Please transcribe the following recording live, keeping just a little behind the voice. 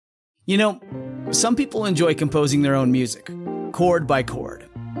You know, some people enjoy composing their own music, chord by chord,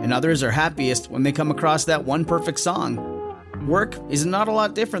 and others are happiest when they come across that one perfect song. Work is not a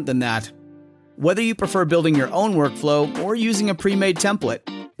lot different than that. Whether you prefer building your own workflow or using a pre-made template,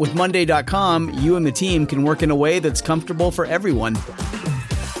 with Monday.com, you and the team can work in a way that's comfortable for everyone.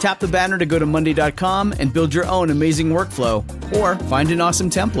 Tap the banner to go to Monday.com and build your own amazing workflow, or find an awesome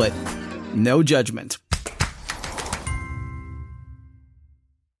template. No judgment.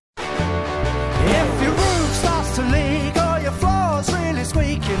 If your roof starts to leak or your floor's really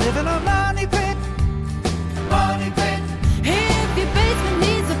squeak, you live in a money pit. Money pit. If your basement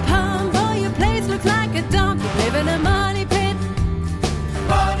needs a pump or your place looks like a dump, you live in a money pit.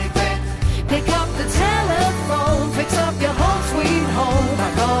 Money pit. Pick up the telephone, fix up your home sweet home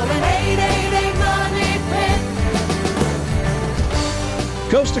by calling 888 Money Pit.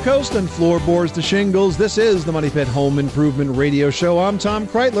 Coast to coast and floorboards to shingles, this is the Money Pit Home Improvement Radio Show. I'm Tom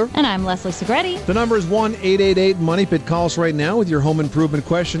Kreitler. And I'm Leslie Segretti. The number is 1-888-MONEY-PIT. Call us right now with your home improvement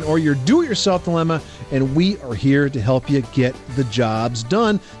question or your do-it-yourself dilemma, and we are here to help you get the jobs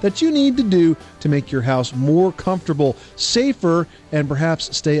done that you need to do to make your house more comfortable, safer, and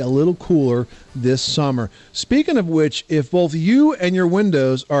perhaps stay a little cooler this summer. Speaking of which, if both you and your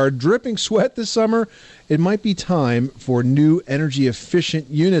windows are dripping sweat this summer, it might be time for new energy-efficient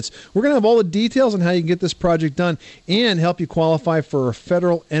units. We're going to have all the details on how you can get this project done and help you qualify for a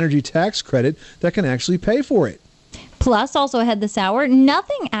federal energy tax credit that can actually pay for it. Plus, also ahead this hour,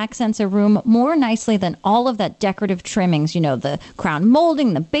 nothing accents a room more nicely than all of that decorative trimmings. You know, the crown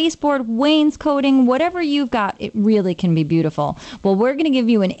molding, the baseboard, wainscoting, whatever you've got, it really can be beautiful. Well, we're going to give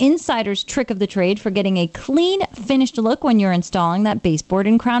you an insider's trick of the trade for getting a clean, finished look when you're installing that baseboard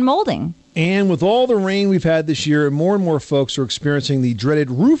and crown molding. And with all the rain we've had this year, more and more folks are experiencing the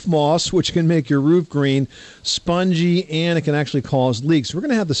dreaded roof moss, which can make your roof green, spongy, and it can actually cause leaks. We're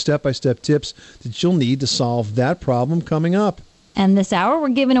going to have the step-by-step tips that you'll need to solve that problem coming up. And this hour, we're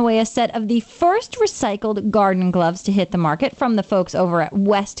giving away a set of the first recycled garden gloves to hit the market from the folks over at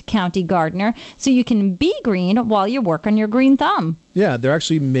West County Gardener, so you can be green while you work on your green thumb. Yeah, they're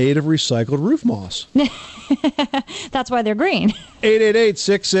actually made of recycled roof moss. That's why they're green.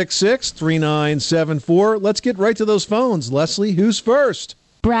 888-666-3974. Let's get right to those phones. Leslie, who's first?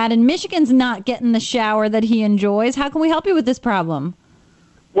 Brad in Michigan's not getting the shower that he enjoys. How can we help you with this problem?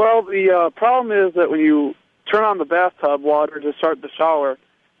 Well, the problem is that when you turn on the bathtub water to start the shower,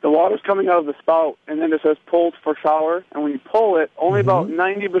 the water's coming out of the spout, and then it says pulled for shower. And when you pull it, only about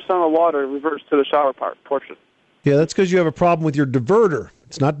 90% of the water reverts to the shower portion. Yeah, that's because you have a problem with your diverter.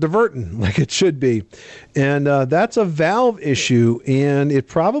 It's not diverting like it should be. And that's a valve issue, and it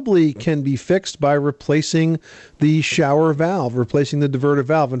probably can be fixed by replacing the shower valve, replacing the diverter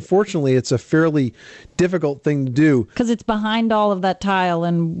valve. Unfortunately, it's a fairly difficult thing to do. Because it's behind all of that tile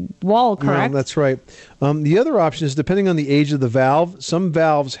and wall, correct? No, that's right. The other option is, depending on the age of the valve, some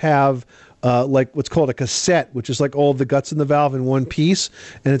valves have like what's called a cassette, which is like all the guts in the valve in one piece,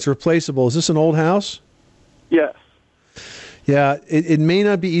 and it's replaceable. Is this an old house? Yes. Yeah, it may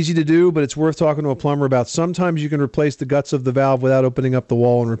not be easy to do, but it's worth talking to a plumber about. Sometimes you can replace the guts of the valve without opening up the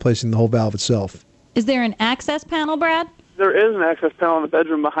wall and replacing the whole valve itself. Is there an access panel, Brad? There is an access panel in the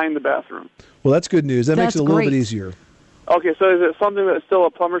bedroom behind the bathroom. Well, that's good news. That makes it a little bit easier. Okay, so is it something that still a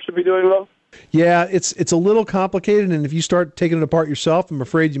plumber should be doing, though? Yeah, it's a little complicated, and if you start taking it apart yourself, I'm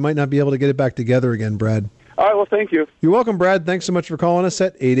afraid you might not be able to get it back together again, Brad. All right, well, thank you. You're welcome, Brad. Thanks so much for calling us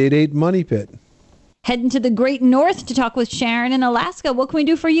at 888-MONEY-PIT. Heading to the Great North to talk with Sharon in Alaska. What can we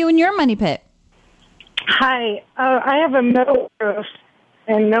do for you in your money pit? Hi. I have a metal roof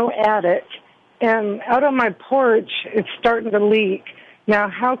and no attic. And out on my porch, it's starting to leak. Now,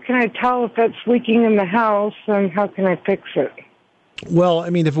 how can I tell if it's leaking in the house, and how can I fix it? Well, I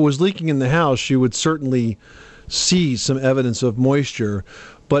mean, if it was leaking in the house, you would certainly see some evidence of moisture.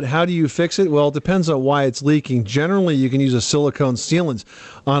 But how do you fix it? Well, it depends on why it's leaking. Generally, you can use a silicone sealant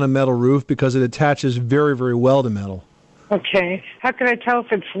on a metal roof because it attaches very, very well to metal. Okay. How can I tell if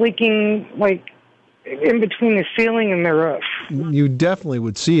it's leaking, like, in between the ceiling and the roof? You definitely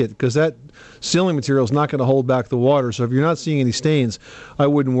would see it because that sealing material is not going to hold back the water. So if you're not seeing any stains, I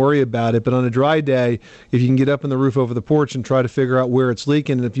wouldn't worry about it. But on a dry day, if you can get up on the roof over the porch and try to figure out where it's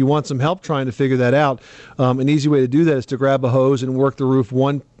leaking, and if you want some help trying to figure that out, an easy way to do that is to grab a hose and work the roof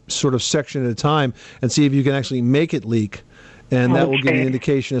one sort of section at a time and see if you can actually make it leak. And that will give you an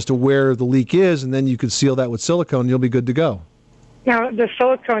indication as to where the leak is, and then you could seal that with silicone and you'll be good to go. Now, the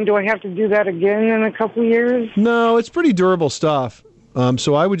silicone, do I have to do that again in a couple of years? No, it's pretty durable stuff.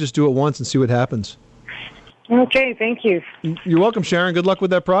 So I would just do it once and see what happens. Okay, thank you. You're welcome, Sharon. Good luck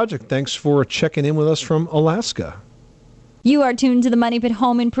with that project. Thanks for checking in with us from Alaska. You are tuned to the Money Pit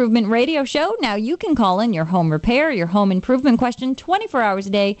Home Improvement Radio Show. Now you can call in your home repair, your home improvement question 24 hours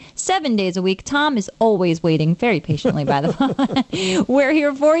a day, 7 days a week. Tom is always waiting very patiently by the phone. We're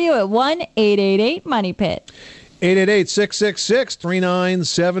here for you at 1-888-MONEY-PIT.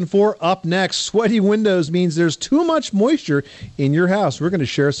 888-666-3974. Up next, sweaty windows means there's too much moisture in your house. We're going to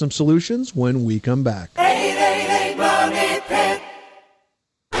share some solutions when we come back. 888-MONEY-PIT.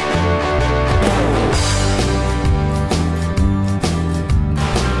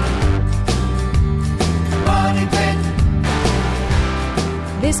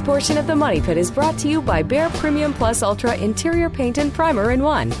 This portion of the Money Pit is brought to you by Behr Premium Plus Ultra Interior Paint and Primer in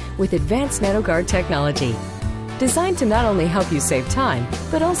One with advanced NanoGuard technology. Designed to not only help you save time,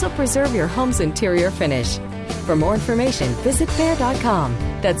 but also preserve your home's interior finish. For more information, visit Behr.com.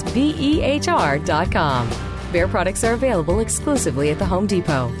 That's BEHR.com. Behr products are available exclusively at the Home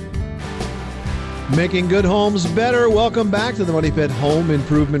Depot. Making good homes better. Welcome back to the Money Pit Home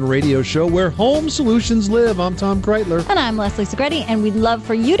Improvement Radio Show, where home solutions live. I'm Tom Kreitler. And I'm Leslie Segretti, and we'd love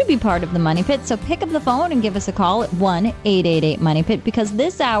for you to be part of the Money Pit. So pick up the phone and give us a call at 1-888-MONEY-PIT, because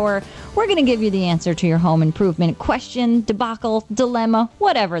this hour we're going to give you the answer to your home improvement question, debacle, dilemma,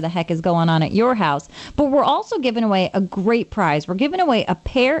 whatever the heck is going on at your house. But we're also giving away a great prize. We're giving away a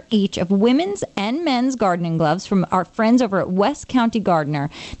pair each of women's and men's gardening gloves from our friends over at West County Gardener.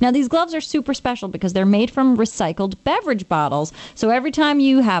 Now, these gloves are super special because they're made from recycled beverage bottles. So every time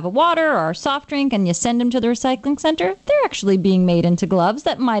you have a water or a soft drink and you send them to the recycling center, they're actually being made into gloves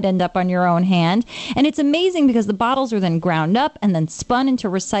that might end up on your own hand. And it's amazing because the bottles are then ground up and then spun into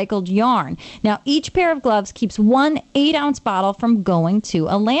recycled yarn. Now, each pair of gloves keeps one 8-ounce bottle from going to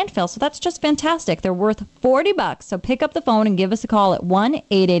a landfill. So that's just fantastic. They're worth $40. So pick up the phone and give us a call at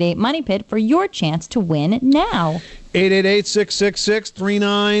 1-888-MONEY-PIT for your chance to win now.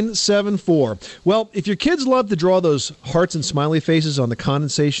 888-666-3974. Well, if your kids love to draw those hearts and smiley faces on the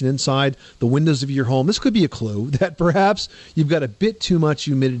condensation inside the windows of your home, this could be a clue that perhaps you've got a bit too much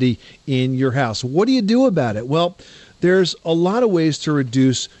humidity in your house. What do you do about it? Well, there's a lot of ways to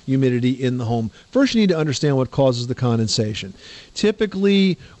reduce humidity in the home. First, you need to understand what causes the condensation.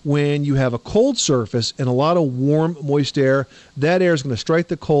 Typically, when you have a cold surface and a lot of warm, moist air, that air is going to strike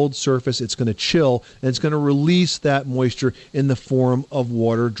the cold surface, it's going to chill, and it's going to release that moisture in the form of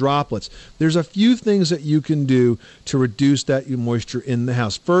water droplets. There's a few things that you can do to reduce that moisture in the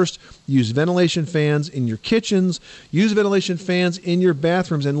house. First, use ventilation fans in your kitchens, use ventilation fans in your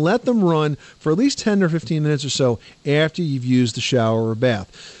bathrooms, and let them run for at least 10 or 15 minutes or so after you've used the shower or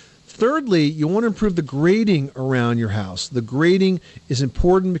bath. Thirdly, you want to improve the grading around your house. The grading is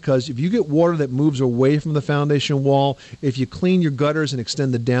important because if you get water that moves away from the foundation wall, if you clean your gutters and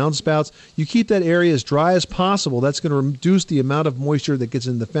extend the downspouts, you keep that area as dry as possible. That's going to reduce the amount of moisture that gets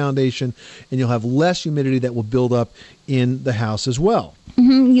in the foundation, and you'll have less humidity that will build up in the house as well.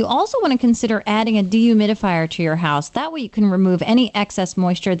 You also want to consider adding a dehumidifier to your house. That way you can remove any excess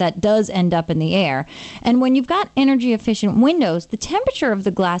moisture that does end up in the air. And when you've got energy efficient windows, the temperature of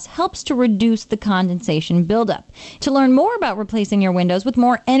the glass helps to reduce the condensation buildup. To learn more about replacing your windows with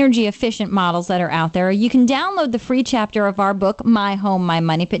more energy efficient models that are out there, you can download the free chapter of our book, My Home, My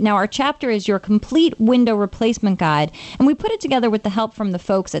Money Pit. Now, our chapter is your complete window replacement guide, and we put it together with the help from the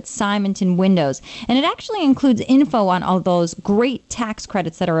folks at Simonton Windows. And it actually includes info on all those great tax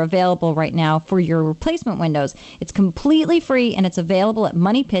credits that are available right now for your replacement windows. It's completely free, and it's available at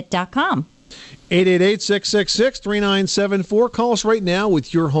moneypit.com. 888-666-3974. Call us right now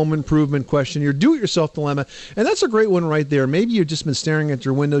with your home improvement question, your do-it-yourself dilemma. And that's a great one right there. Maybe you've just been staring at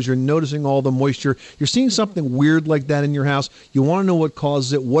your windows. You're noticing all the moisture. You're seeing something weird like that in your house. You want to know what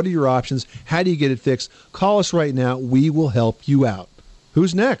causes it. What are your options? How do you get it fixed? Call us right now. We will help you out.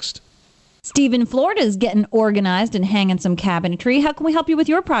 Who's next? Steve in Florida is getting organized and hanging some cabinetry. How can we help you with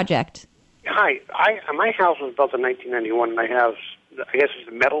your project? Hi. My house was built in 1991, and I guess it's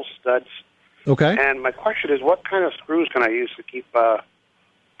the metal studs. Okay. And my question is, what kind of screws can I use to keep those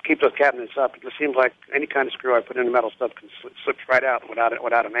cabinets up? It seems like any kind of screw I put in a metal stud can slip right out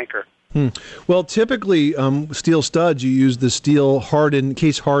without an anchor. Well, typically, steel studs, you use the steel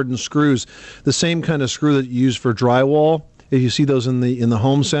case-hardened screws, the same kind of screw that you use for drywall. If you see those in the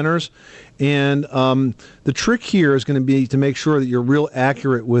home centers. And the trick here is going to be to make sure that you're real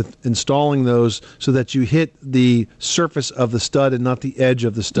accurate with installing those so that you hit the surface of the stud and not the edge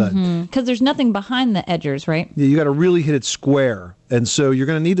of the stud. Because there's nothing behind the edgers, right? Yeah, you got to really hit it square. And so you're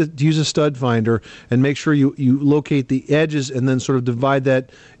going to need to use a stud finder and make sure you locate the edges and then sort of divide that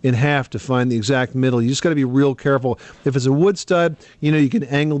in half to find the exact middle. You just got to be real careful. If it's a wood stud, you can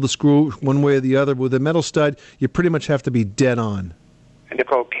angle the screw one way or the other. But with a metal stud, you pretty much have to be dead on. And they're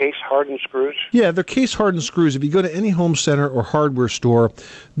called case-hardened screws? Yeah, they're case-hardened screws. If you go to any home center or hardware store,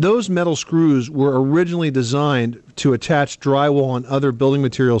 those metal screws were originally designed to attach drywall and other building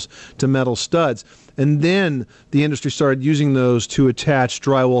materials to metal studs. And then the industry started using those to attach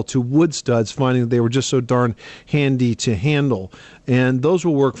drywall to wood studs, finding that they were just so darn handy to handle. And those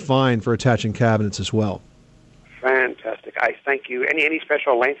will work fine for attaching cabinets as well. Fantastic. I thank you. Any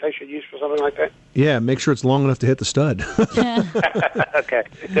special length I should use for something like that? Yeah, make sure it's long enough to hit the stud. Okay,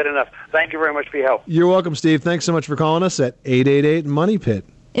 good enough. Thank you very much for your help. You're welcome, Steve. Thanks so much for calling us at 888-MONEY-PIT.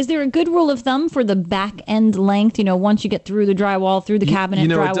 Is there a good rule of thumb for the back end length? You know, once you get through the drywall, through the cabinet,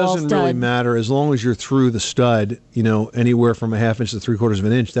 drywall, it doesn't stud. really matter as long as you're through the stud. Anywhere from a half inch to 3/4 of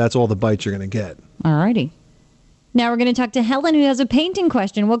an inch. That's all the bites you're going to get. All righty. Now we're going to talk to Helen, who has a painting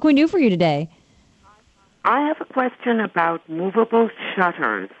question. What can we do for you today? I have a question about movable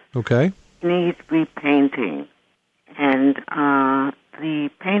shutters. Okay. Need repainting, and the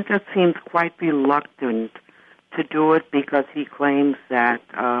painter seems quite reluctant to do it because he claims that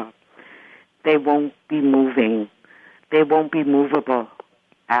they won't be moving. They won't be movable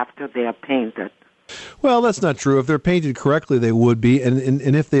after they're painted. Well, that's not true. If they're painted correctly, they would be.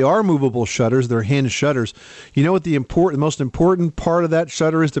 And if they are movable shutters, they're hinge shutters. You know what the most important part of that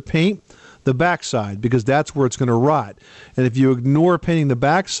shutter is to paint? The backside, because that's where it's going to rot. And if you ignore painting the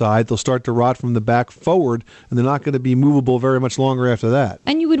backside, they'll start to rot from the back forward, and they're not going to be movable very much longer after that.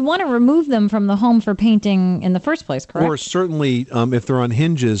 And you would want to remove them from the home for painting in the first place, correct? Or certainly, if they're on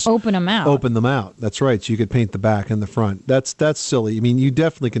hinges, open them out. Open them out. That's right. So you could paint the back and the front. That's silly. I mean, you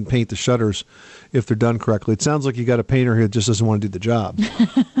definitely can paint the shutters if they're done correctly. It sounds like you got a painter here that just doesn't want to do the job.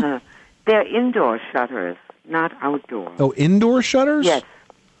 They're indoor shutters, not outdoor. Oh, indoor shutters? Yes.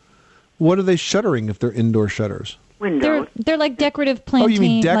 What are they shuttering if they're indoor shutters? Windows. They're like decorative you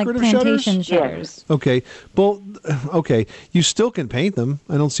mean decorative plantation shutters? Okay. Well, okay. You still can paint them.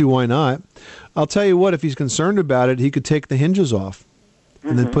 I don't see why not. I'll tell you what, if he's concerned about it, he could take the hinges off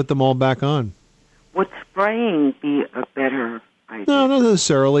and then put them all back on. Would spraying be a better idea? No, not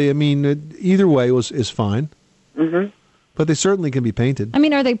necessarily. I mean, either way is fine. Mm-hmm. But they certainly can be painted. I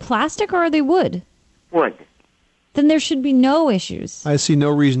mean, are they plastic or are they wood? Wood. Then there should be no issues. I see no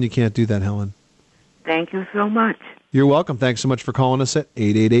reason you can't do that, Helen. Thank you so much. You're welcome. Thanks so much for calling us at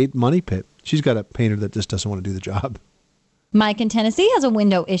 888-MONEY-PIT. She's got a painter that just doesn't want to do the job. Mike in Tennessee has a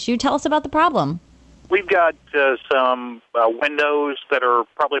window issue. Tell us about the problem. We've got some windows that are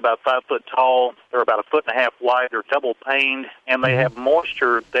probably about 5 foot tall. They're about 1.5 feet wide. They're double paned, and they have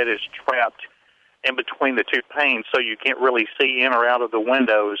moisture that is trapped in between the two panes, so you can't really see in or out of the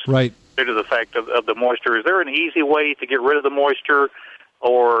windows. Right. Due to the fact of the moisture. Is there an easy way to get rid of the moisture,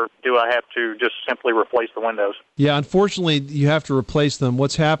 or do I have to just simply replace the windows? Yeah, unfortunately, you have to replace them.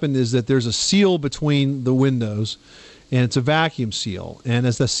 What's happened is that there's a seal between the windows, and it's a vacuum seal. And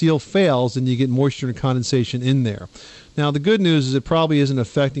as the seal fails, then you get moisture and condensation in there. Now, the good news is it probably isn't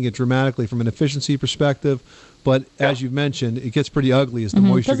affecting it dramatically from an efficiency perspective, but as you've mentioned, it gets pretty ugly as the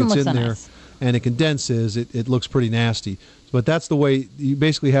moisture gets in there. Nice. And it condenses, it looks pretty nasty. But that's the way you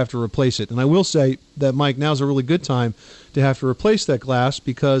basically have to replace it. And I will say that, Mike, now's a really good time to have to replace that glass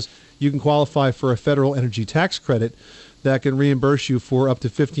because you can qualify for a federal energy tax credit that can reimburse you for up to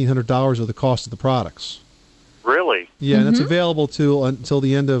 $1,500 of the cost of the products. Really? Yeah, and it's available until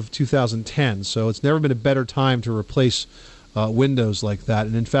the end of 2010. So it's never been a better time to replace windows like that.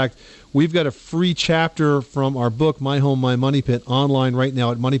 And in fact, we've got a free chapter from our book, My Home, My Money Pit, online right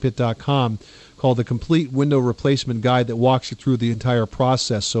now at moneypit.com called The Complete Window Replacement Guide that walks you through the entire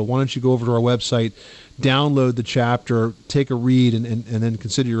process. So why don't you go over to our website, download the chapter, take a read, and then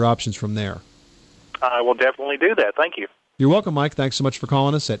consider your options from there. I will definitely do that. Thank you. You're welcome, Mike. Thanks so much for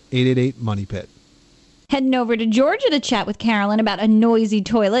calling us at 888-MONEY-PIT. Heading over to Georgia to chat with Carolyn about a noisy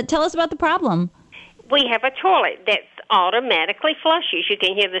toilet. Tell us about the problem. We have a toilet that's automatically flushes. You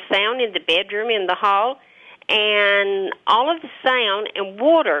can hear the sound in the bedroom, in the hall, and all of the sound and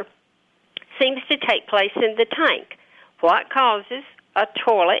water seems to take place in the tank. What causes a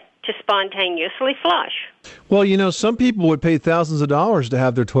toilet to spontaneously flush? Well, you know, some people would pay thousands of dollars to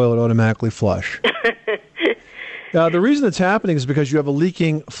have their toilet automatically flush. The reason it's happening is because you have a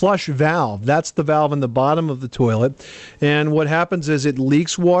leaking flush valve. That's the valve in the bottom of the toilet. And what happens is it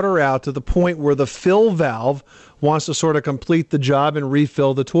leaks water out to the point where the fill valve wants to sort of complete the job and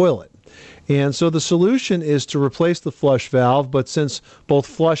refill the toilet. And so the solution is to replace the flush valve, but since both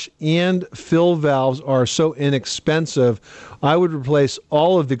flush and fill valves are so inexpensive, I would replace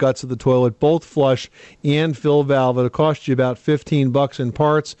all of the guts of the toilet, both flush and fill valve. It'll cost you about $15 in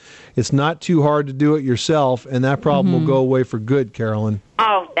parts. It's not too hard to do it yourself, and that problem will go away for good, Carolyn.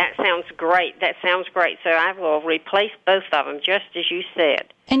 Oh, that sounds great. great. That sounds great. So I will replace both of them, just as you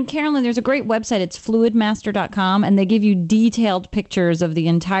said. And Carolyn, there's a great website. It's fluidmaster.com, and they give you detailed pictures of the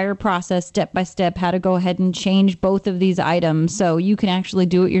entire process, step by step, how to go ahead and change both of these items so you can actually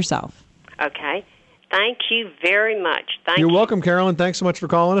do it yourself. Okay. Thank you very much. You're welcome, Carolyn. Thanks so much for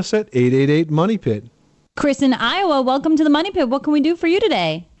calling us at 888-MONEY-PIT. Chris in Iowa, welcome to the Money Pit. What can we do for you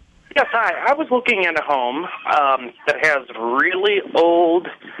today? Yes, hi. I was looking at a home that has really old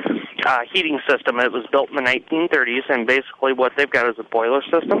heating system. It was built in the 1930s, and basically what they've got is a boiler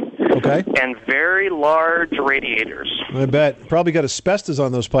system. Okay. And very large radiators. I bet. Probably got asbestos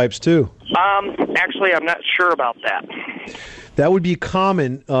on those pipes, too. Actually, I'm not sure about that. That would be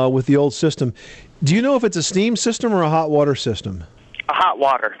common with the old system. Do you know if it's a steam system or a hot water system? A hot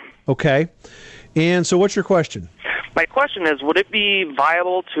water. Okay. And so what's your question? My question is, would it be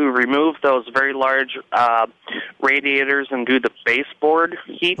viable to remove those very large radiators and do the baseboard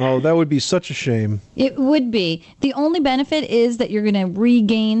heat? Oh, that would be such a shame. It would be. The only benefit is that you're going to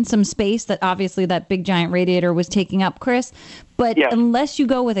regain some space that obviously that big giant radiator was taking up, Chris. But unless you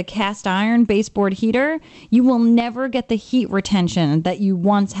go with a cast iron baseboard heater, you will never get the heat retention that you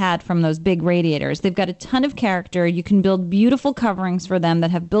once had from those big radiators. They've got a ton of character. You can build beautiful coverings for them that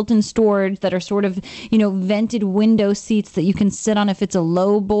have built-in storage that are sort of, vented window seats that you can sit on. If it's a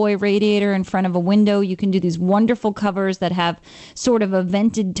low boy radiator in front of a window, you can do these wonderful covers that have sort of a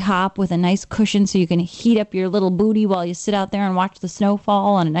vented top with a nice cushion so you can heat up your little booty while you sit out there and watch the snow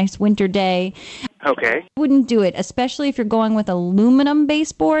fall on a nice winter day. Okay. Wouldn't do it, especially if you're going with aluminum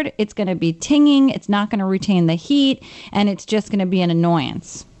baseboard. It's going to be tinging, it's not going to retain the heat, and it's just going to be an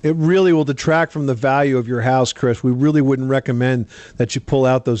annoyance. It really will detract from the value of your house, Chris. We really wouldn't recommend that you pull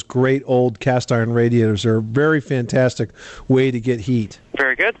out those great old cast iron radiators. They're a very fantastic way to get heat.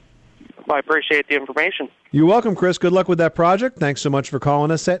 Very good. Well, I appreciate the information. You're welcome, Chris. Good luck with that project. Thanks so much for calling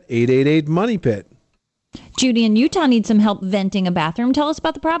us at 888-MONEY-PIT. Judy in Utah needs some help venting a bathroom. Tell us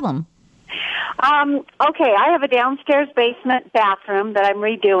about the problem. Okay, I have a downstairs basement bathroom that I'm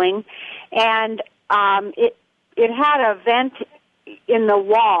redoing, and it had a vent in the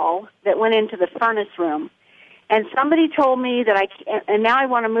wall that went into the furnace room. And somebody told me that and now I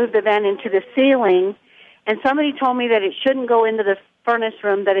want to move the vent into the ceiling, and somebody told me that it shouldn't go into the furnace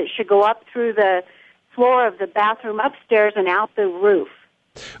room, that it should go up through the floor of the bathroom upstairs and out the roof.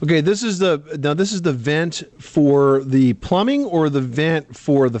 Okay, this is the vent for the plumbing or the vent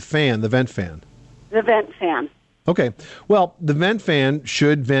for the fan, the vent fan? The vent fan. Okay. Well, the vent fan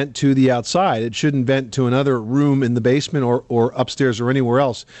should vent to the outside. It shouldn't vent to another room in the basement or upstairs or anywhere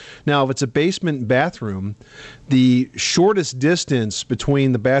else. Now, if it's a basement bathroom, the shortest distance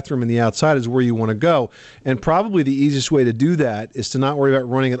between the bathroom and the outside is where you want to go. And probably the easiest way to do that is to not worry about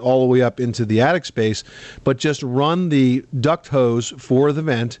running it all the way up into the attic space, but just run the duct hose for the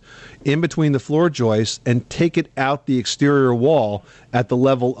vent in between the floor joists and take it out the exterior wall at the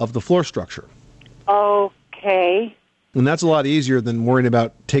level of the floor structure. Okay. And that's a lot easier than worrying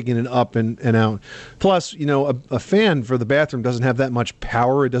about taking it up and out. Plus, a fan for the bathroom doesn't have that much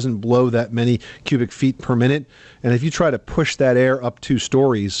power. It doesn't blow that many cubic feet per minute. And if you try to push that air up 2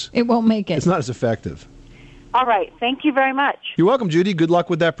 stories, it won't make it. It's not as effective. All right. Thank you very much. You're welcome, Judy. Good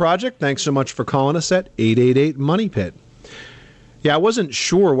luck with that project. Thanks so much for calling us at 888-MONEY-PIT. Yeah, I wasn't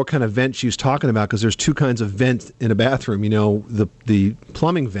sure what kind of vent she was talking about because there's 2 kinds of vent in a bathroom. The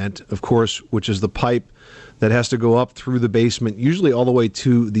plumbing vent, of course, which is the pipe that has to go up through the basement, usually all the way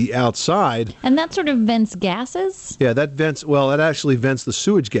to the outside. And that sort of vents gases? Yeah, that actually vents the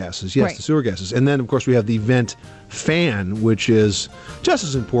sewage gases. Yes, right. The sewer gases. And then, of course, we have the vent fan, which is just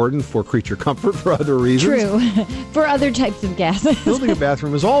as important for creature comfort for other reasons. True. For other types of gases. Building a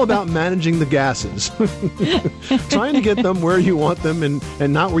bathroom is all about managing the gases. Trying to get them where you want them and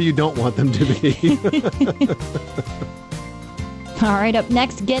not where you don't want them to be. All right, up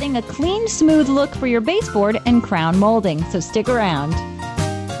next, getting a clean, smooth look for your baseboard and crown molding. So stick around.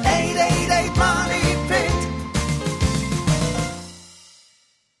 888 Money Pit.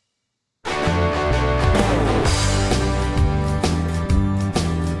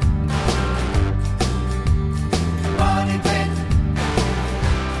 Money Pit.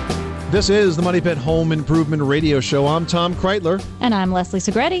 This is the Money Pit Home Improvement Radio Show. I'm Tom Kreitler. And I'm Leslie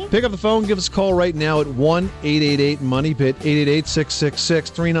Segretti. Pick up the phone, give us a call right now at 1-888-MONEY-PIT,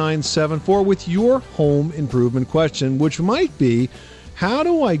 888-666-3974 with your home improvement question, which might be, how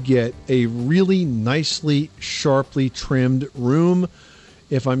do I get a really nicely, sharply trimmed room?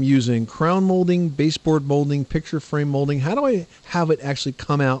 If I'm using crown molding, baseboard molding, picture frame molding, how do I have it actually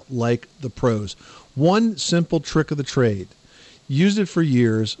come out like the pros? One simple trick of the trade. Used it for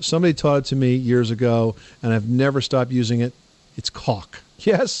years. Somebody taught it to me years ago, and I've never stopped using it. It's caulk.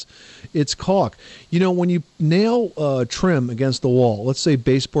 Yes, it's caulk. You know, when you nail trim against the wall, let's say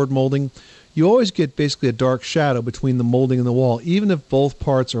baseboard molding, you always get basically a dark shadow between the molding and the wall. Even if both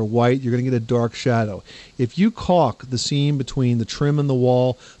parts are white, you're going to get a dark shadow. If you caulk the seam between the trim and the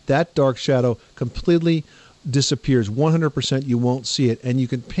wall, that dark shadow completely disappears. 100% you won't see it, and you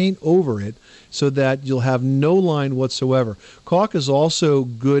can paint over it so that you'll have no line whatsoever. Caulk is also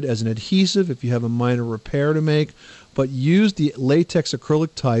good as an adhesive if you have a minor repair to make, but use the latex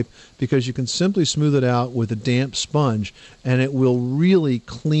acrylic type because you can simply smooth it out with a damp sponge, and it will really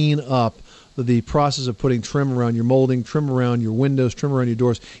clean up the process of putting trim around your molding, trim around your windows, trim around your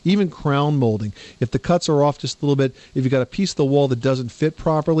doors, even crown molding. If the cuts are off just a little bit, if you've got a piece of the wall that doesn't fit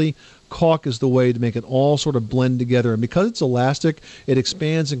properly, caulk is the way to make it all sort of blend together. And because it's elastic, it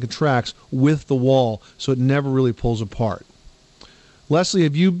expands and contracts with the wall, so it never really pulls apart. Leslie,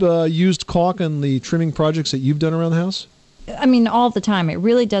 have you used caulk in the trimming projects that you've done around the house? I mean, all the time. It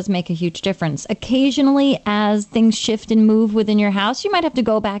really does make a huge difference. Occasionally, as things shift and move within your house, you might have to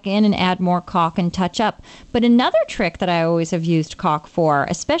go back in and add more caulk and touch up. But another trick that I always have used caulk for,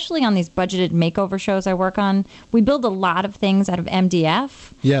 especially on these budgeted makeover shows I work on, we build a lot of things out of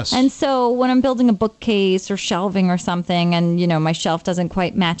MDF. Yes. And so when I'm building a bookcase or shelving or something, and, you know, my shelf doesn't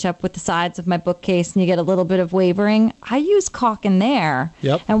quite match up with the sides of my bookcase and you get a little bit of wavering, I use caulk in there.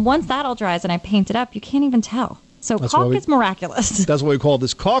 Yep. And once that all dries and I paint it up, you can't even tell. So caulk is miraculous. That's what we call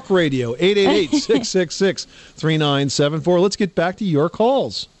this Caulk Radio, 888-666-3974. Let's get back to your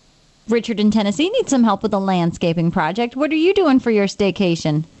calls. Richard in Tennessee needs some help with a landscaping project. What are you doing for your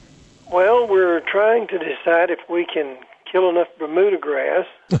staycation? Well, we're trying to decide if we can kill enough Bermuda grass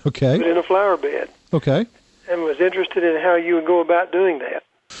Okay. to put in a flower bed. Okay. And was interested in how you would go about doing that.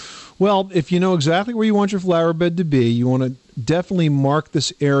 Well, if you know exactly where you want your flower bed to be, you want to definitely mark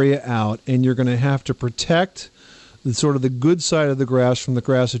this area out, and you're going to have to protect the sort of the good side of the grass from the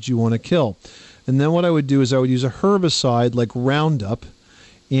grass that you want to kill. And then what I would do is I would use a herbicide like Roundup,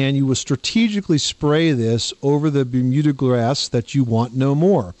 and you will strategically spray this over the Bermuda grass that you want no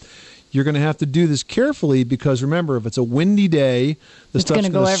more. You're going to have to do this carefully because, remember, if it's a windy day, the stuff's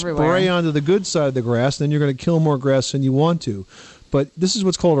going to spray onto the good side of the grass, then you're going to kill more grass than you want to. But this is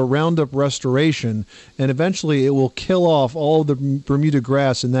what's called a Roundup restoration, and eventually it will kill off all the Bermuda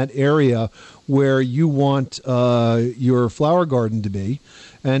grass in that area where you want your flower garden to be.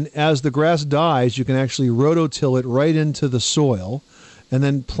 And as the grass dies, you can actually rototill it right into the soil and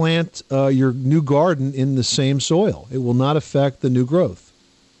then plant your new garden in the same soil. It will not affect the new growth.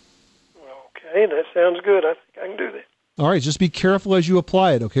 Okay, that sounds good. I think I can do that. All right, just be careful as you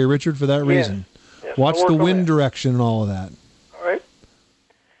apply it, okay, Richard, for that reason. Yes, watch the wind direction and all of that. All right.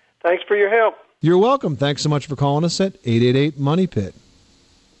 Thanks for your help. You're welcome. Thanks so much for calling us at 888-MONEY-PIT.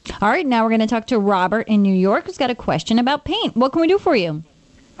 All right, now we're going to talk to Robert in New York who's got a question about paint. What can we do for you?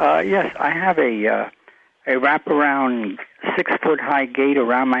 Yes, I have a wraparound 6-foot-high gate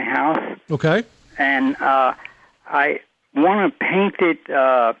around my house. Okay. And I want to paint it,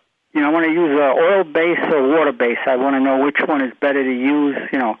 I want to use oil base or water base. I want to know which one is better to use,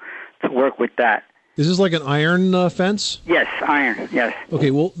 to work with that. Is this like an iron fence? Yes, iron, yes.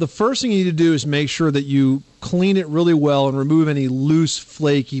 Okay, well, the first thing you need to do is make sure that you clean it really well and remove any loose,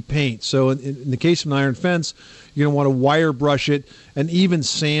 flaky paint. So in the case of an iron fence, you're going to want to wire brush it and even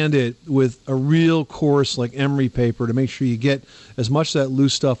sand it with a real coarse, like emery paper, to make sure you get as much of that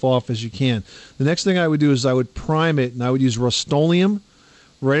loose stuff off as you can. The next thing I would do is I would prime it, and I would use Rust-Oleum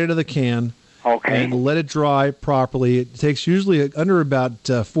right out of the can. Okay. And let it dry properly. It takes usually under about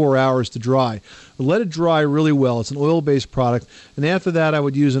 4 hours to dry. But let it dry really well. It's an oil-based product. And after that, I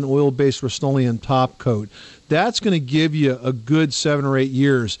would use an oil-based Rust-Oleum top coat. That's going to give you a good 7 or 8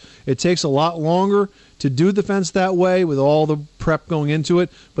 years. It takes a lot longer to do the fence that way with all the prep going into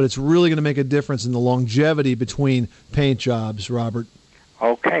it, but it's really going to make a difference in the longevity between paint jobs, Robert.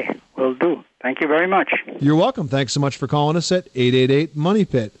 Okay, will do. Thank you very much. You're welcome. Thanks so much for calling us at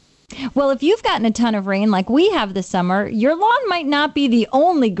 888-MONEY-PIT. Well, if you've gotten a ton of rain like we have this summer, your lawn might not be the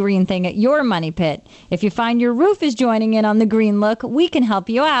only green thing at your money pit. If you find your roof is joining in on the green look, we can help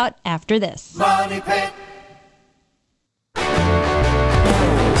you out after this. Money Pit.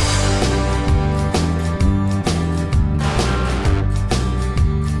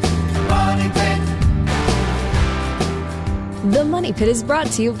 Money Pit. The Money Pit is brought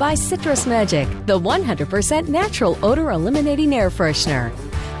to you by Citrus Magic, the 100% natural odor-eliminating air freshener.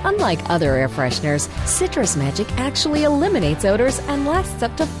 Unlike other air fresheners, Citrus Magic actually eliminates odors and lasts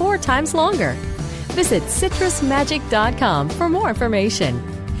up to 4 times longer. Visit citrusmagic.com for more information.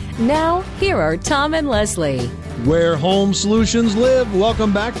 Now, here are Tom and Leslie. Where home solutions live.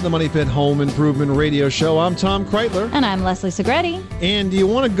 Welcome back to the Money Pit Home Improvement Radio Show. I'm Tom Kreitler. And I'm Leslie Segretti. And do you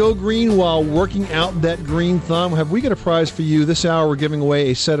want to go green while working out that green thumb? Have we got a prize for you? This hour we're giving away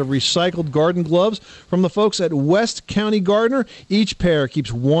a set of recycled garden gloves from the folks at West County Gardener. Each pair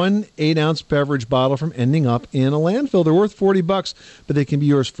keeps one 8-ounce beverage bottle from ending up in a landfill. They're worth $40, but they can be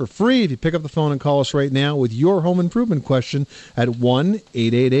yours for free if you pick up the phone and call us right now with your home improvement question at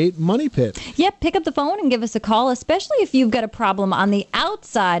 1-888-MONEY-PIT. Yep, pick up the phone and give us a call, especially if you've got a problem on the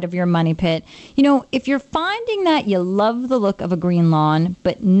outside of your money pit. You know, if you're finding that you love the look of a green lawn,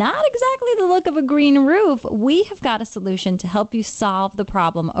 but not exactly the look of a green roof, we have got a solution to help you solve the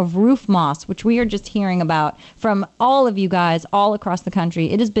problem of roof moss, which we are just hearing about from all of you guys all across the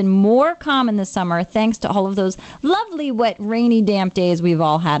country. It has been more common this summer thanks to all of those lovely, wet, rainy, damp days we've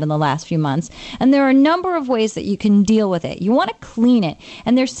all had in the last few months. And there are a number of ways that you can deal with it. You want to clean it.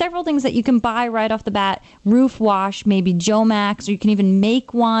 And there's several things that you can buy right off the bat. Roof wash, maybe Jomax, or you can even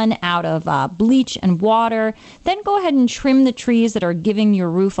make one out of bleach and water. Then go ahead and trim the trees that are giving your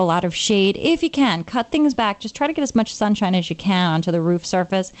roof a lot of shade. If you can, cut things back. Just try to get as much sunshine as you can onto the roof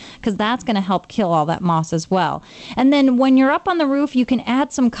surface, because that's going to help kill all that moss as well. And then when you're up on the roof, you can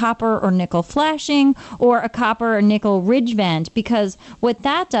add some copper or nickel flashing or a copper or nickel ridge vent, because what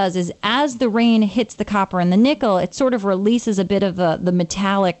that does is as the rain hits the copper and the nickel, it sort of releases a bit of the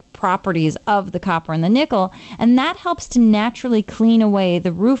metallic properties of the copper and the nickel, and that helps to naturally clean away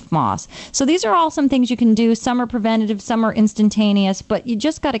the roof moss. So these are all some things you can do. Some are preventative, some are instantaneous, but you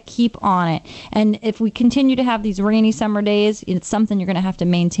just got to keep on it. And if we continue to have these rainy summer days, it's something you're going to have to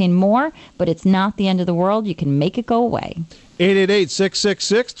maintain more, but it's not the end of the world. You can make it go away.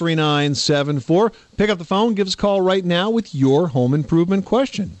 888-666-3974. Pick up the phone, give us a call right now with your home improvement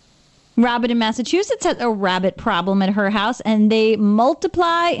question. Robin in Massachusetts has a rabbit problem at her house, and they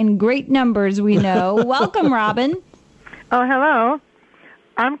multiply in great numbers, we know. Welcome, Robin. Oh, hello.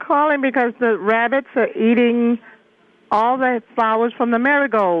 I'm calling because the rabbits are eating all the flowers from the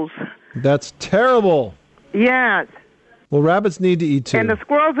marigolds. That's terrible. Yes. Well, rabbits need to eat too. And the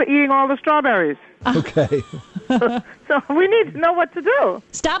squirrels are eating all the strawberries. Okay. So we need to know what to do.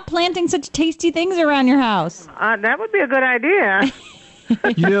 Stop planting such tasty things around your house. That would be a good idea.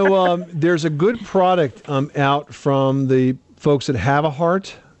 You know, there's a good product out from the folks at Have a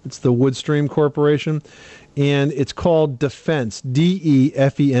Heart. It's the Woodstream Corporation, and it's called Defense,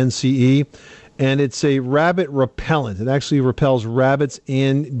 DEFENCE, and it's a rabbit repellent. It actually repels rabbits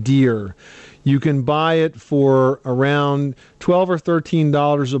and deer. You can buy it for around $12 or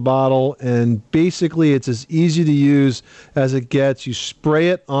 $13 a bottle, and basically it's as easy to use as it gets. You spray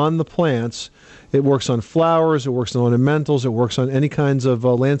it on the plants. It works on flowers, it works on ornamentals, it works on any kinds of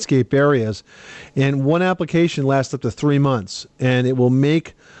landscape areas. And one application lasts up to 3 months, and it will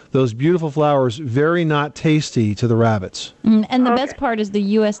make those beautiful flowers very not tasty to the rabbits. And the best part is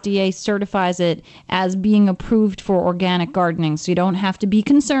the USDA certifies it as being approved for organic gardening, so you don't have to be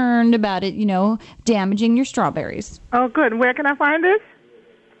concerned about it, damaging your strawberries. Oh, good. Where can I find this?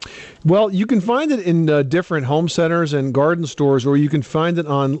 Well, you can find it in different home centers and garden stores, or you can find it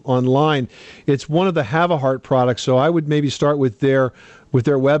online. It's one of the Have a Heart products, so I would maybe start with their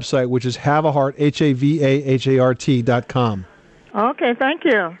website, which is HaveAHeart, HAVAHART.com. Okay, thank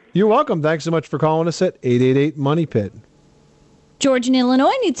you. You're welcome. Thanks so much for calling us at 888-MONEY-PIT. George in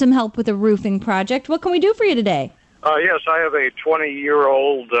Illinois needs some help with a roofing project. What can we do for you today? Yes, I have a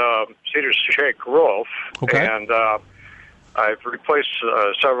 20-year-old cedar shake roof, okay. And I've replaced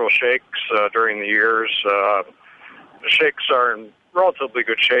several shakes during the years. The shakes are in relatively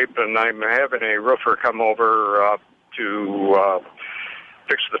good shape, and I'm having a roofer come over to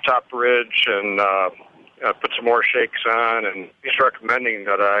fix the top ridge and put some more shakes on, and he's recommending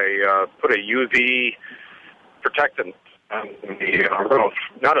that I put a UV protectant on the roof,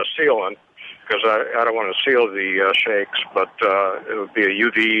 not a sealant, because I don't want to seal the shakes, but it would be a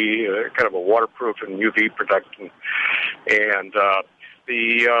UV, kind of a waterproof and UV protectant. And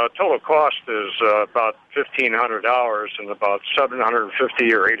the total cost is about $1,500, and about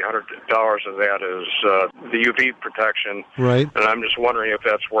 $750 or $800 of that is the UV protection. Right. And I'm just wondering if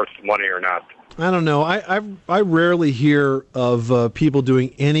that's worth the money or not. I don't know. I rarely hear of people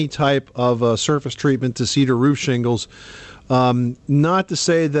doing any type of surface treatment to cedar roof shingles. Not to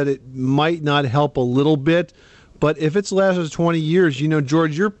say that it might not help a little bit, but if it's lasted 20 years,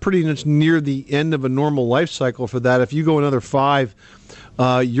 George, you're pretty much near the end of a normal life cycle for that. If you go another 5,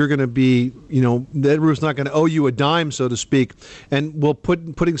 you're going to be, that roof's not going to owe you a dime, so to speak. And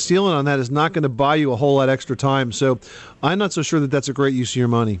putting sealant on that is not going to buy you a whole lot extra time. So I'm not so sure that that's a great use of your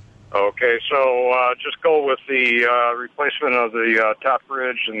money. Okay, so just go with the replacement of the top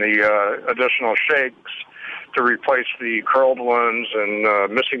ridge and the additional shakes. to replace the curled ones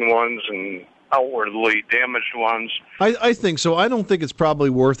and missing ones and outwardly damaged ones. I think so. I don't think it's probably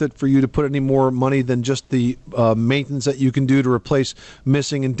worth it for you to put any more money than just the maintenance that you can do to replace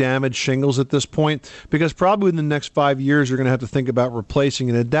missing and damaged shingles at this point, because probably in the next 5 years you're going to have to think about replacing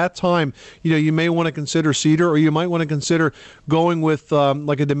it. At that time, you may want to consider cedar, or you might want to consider going with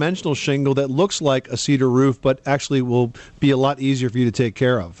like a dimensional shingle that looks like a cedar roof, but actually will be a lot easier for you to take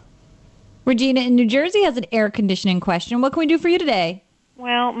care of. Regina in New Jersey has an air conditioning question. What can we do for you today?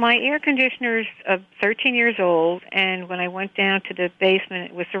 Well, my air conditioner's 13 years old, and when I went down to the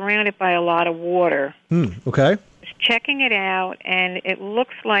basement, it was surrounded by a lot of water. Okay. I was checking it out, and it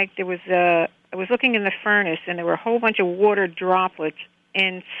looks like there was I was looking in the furnace, and there were a whole bunch of water droplets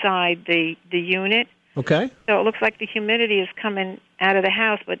inside the unit. Okay. So it looks like the humidity is coming out of the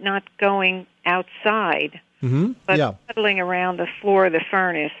house, but not going outside, but settling around the floor of the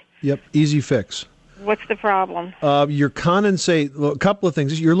furnace. Yep, easy fix. What's the problem? Your condensate, well, a couple of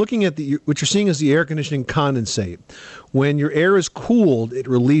things. You're looking at what you're seeing is the air conditioning condensate. When your air is cooled, it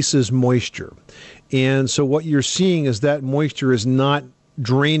releases moisture. And so what you're seeing is that moisture is not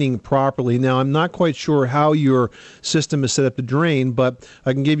draining properly. Now, I'm not quite sure how your system is set up to drain, but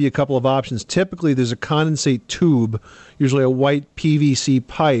I can give you a couple of options. Typically, there's a condensate tube, usually a white PVC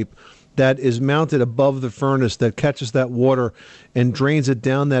pipe, that is mounted above the furnace that catches that water and drains it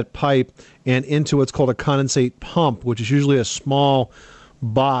down that pipe and into what's called a condensate pump, which is usually a small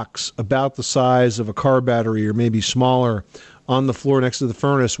box about the size of a car battery or maybe smaller on the floor next to the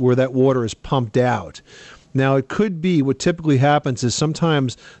furnace where that water is pumped out. Now, it could be what typically happens is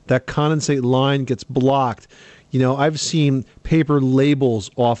sometimes that condensate line gets blocked. I've seen paper labels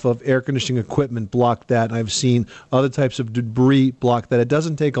off of air conditioning equipment block that, and I've seen other types of debris block that. It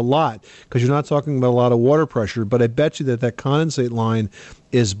doesn't take a lot because you're not talking about a lot of water pressure, but I bet you that condensate line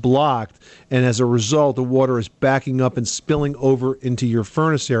is blocked, and as a result, the water is backing up and spilling over into your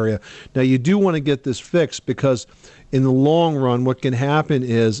furnace area. Now, you do want to get this fixed because in the long run, what can happen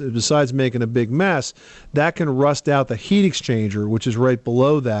is, besides making a big mess, that can rust out the heat exchanger, which is right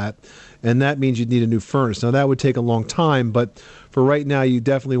below that, and that means you'd need a new furnace. Now, that would take a long time, but for right now, you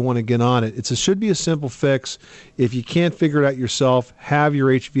definitely want to get on it. It should be a simple fix. If you can't figure it out yourself, have your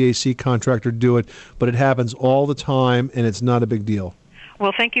HVAC contractor do it, but it happens all the time, and it's not a big deal.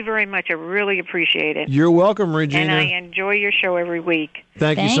 Well, thank you very much. I really appreciate it. You're welcome, Regina. And I enjoy your show every week.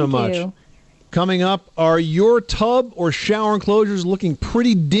 Thank you so much. Coming up, are your tub or shower enclosures looking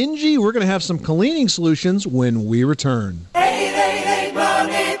pretty dingy? We're going to have some cleaning solutions when we return. 888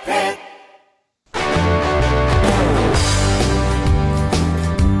 Money Pit.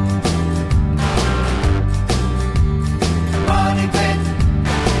 Money Pit.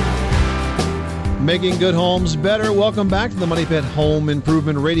 Making good homes better. Welcome back to the Money Pit Home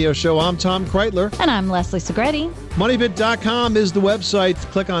Improvement Radio Show. I'm Tom Kreitler. And I'm Leslie Segretti. MoneyPit.com is the website.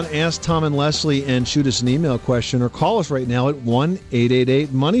 Click on Ask Tom and Leslie and shoot us an email question or call us right now at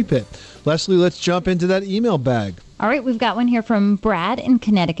 1-888-MONEYPIT. Leslie, let's jump into that email bag. All right, we've got one here from Brad in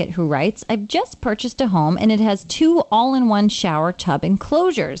Connecticut who writes, I've just purchased a home and it has 2 all-in-one shower tub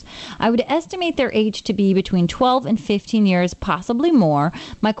enclosures. I would estimate their age to be between 12 and 15 years, possibly more.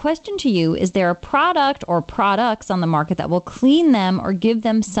 My question to you, is there a product or products on the market that will clean them or give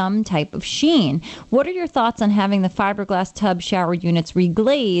them some type of sheen? What are your thoughts on having the fiberglass tub shower units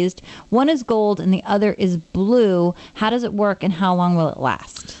reglazed? One is gold and the other is blue. How does it work and how long will it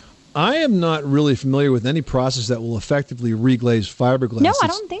last? I am not really familiar with any process that will effectively reglaze fiberglass. No, I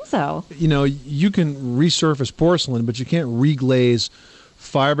don't think so. You can resurface porcelain, but you can't reglaze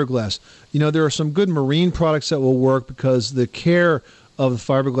fiberglass. There are some good marine products that will work because the care of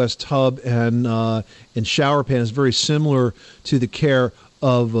the fiberglass tub and shower pan is very similar to the care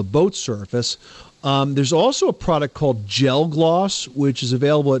of a boat surface. There's also a product called Gel Gloss, which is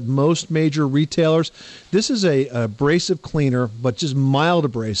available at most major retailers. This is a abrasive cleaner, but just mild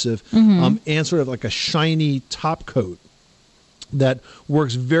abrasive, and sort of like a shiny top coat that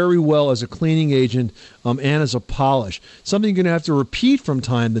works very well as a cleaning agent and as a polish. Something you're going to have to repeat from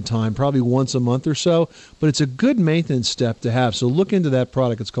time to time, probably once a month or so, but it's a good maintenance step to have. So look into that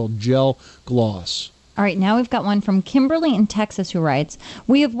product. It's called Gel Gloss. All right, now we've got one from Kimberly in Texas who writes,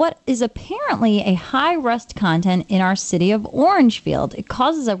 we have what is apparently a high rust content in our city of Orangefield. It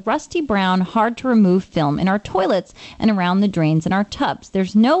causes a rusty brown, hard-to-remove film in our toilets and around the drains in our tubs.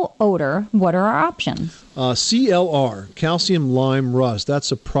 There's no odor. What are our options? CLR, calcium lime rust.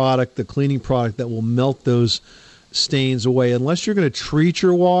 That's a product, the cleaning product, that will melt those stains away. Unless you're going to treat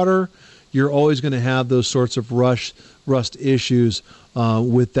your water, you're always going to have those sorts of rust issues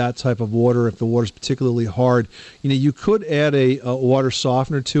with that type of water if the water's particularly hard. You could add a water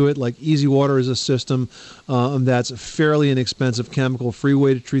softener to it, like Easy Water is a system that's a fairly inexpensive chemical-free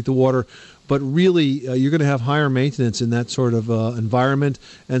way to treat the water. But really, you're going to have higher maintenance in that sort of environment,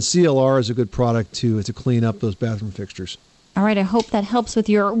 and CLR is a good product to clean up those bathroom fixtures. All right, I hope that helps with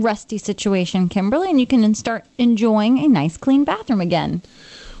your rusty situation, Kimberly, and you can start enjoying a nice, clean bathroom again.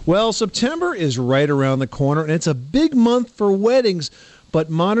 Well, September is right around the corner, and it's a big month for weddings, but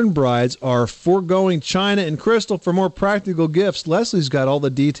modern brides are foregoing china and crystal for more practical gifts. Leslie's got all the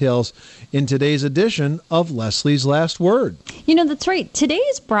details in today's edition of Leslie's Last Word. That's right.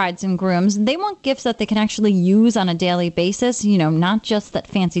 Today's brides and grooms, they want gifts that they can actually use on a daily basis, not just that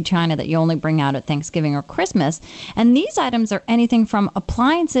fancy china that you only bring out at Thanksgiving or Christmas. And these items are anything from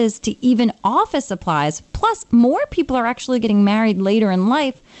appliances to even office supplies. Plus, more people are actually getting married later in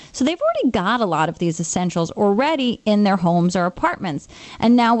life, so they've already got a lot of these essentials already in their homes or apartments.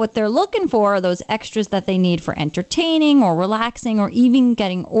 And now what they're looking for are those extras that they need for entertaining or relaxing or even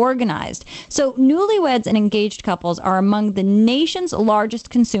getting organized. So newlyweds and engaged couples are among the nation's largest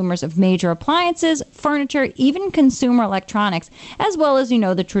consumers of major appliances, furniture, even consumer electronics, as well as,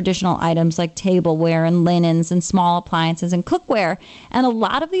 the traditional items like tableware and linens and small appliances and cookware. And a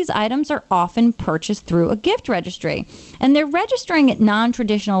lot of these items are often purchased through a gift registry. And they're registering at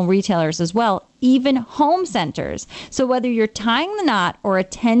non-traditional retailers as well, even home centers. So whether you're tying the knot or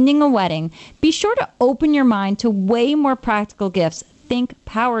attending a wedding, be sure to open your mind to way more practical gifts. Think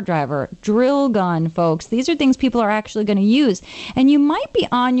power driver, drill gun, folks. These are things people are actually going to use. And you might be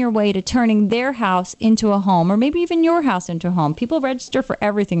on your way to turning their house into a home, or maybe even your house into a home. People register for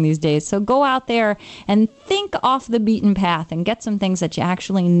everything these days. So go out there and think off the beaten path and get some things that you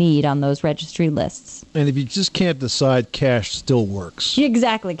actually need on those registry lists. And if you just can't decide, cash still works.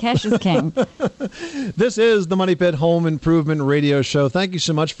 Exactly. Cash is king. This is the Money Pit Home Improvement Radio Show. Thank you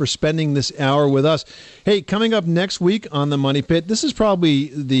so much for spending this hour with us. Hey, coming up next week on the Money Pit, this is probably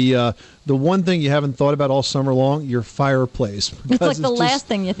the one thing you haven't thought about all summer long, your fireplace. It's like the last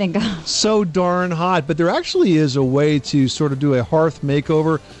thing you think of. So darn hot. But there actually is a way to sort of do a hearth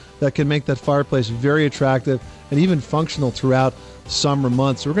makeover that can make that fireplace very attractive and even functional throughout summer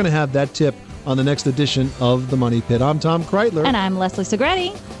months. So we're going to have that tip on the next edition of The Money Pit. I'm Tom Kreitler. And I'm Leslie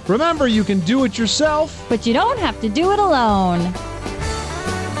Segretti. Remember, you can do it yourself, but you don't have to do it alone.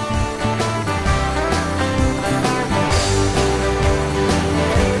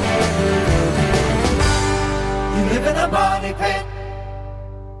 Money Pit.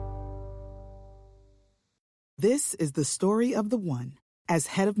 This is the story of the one. As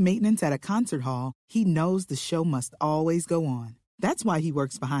head of maintenance at a concert hall, he knows the show must always go on. That's why he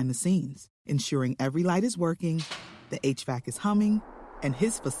works behind the scenes, ensuring every light is working, the HVAC is humming, and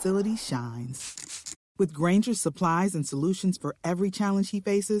his facility shines. With Grainger's supplies and solutions for every challenge he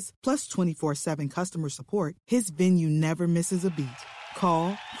faces, plus 24/7 customer support, his venue never misses a beat.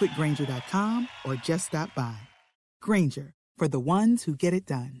 Call quickgrainger.com or just stop by. Grainger, for the ones who get it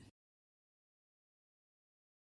done.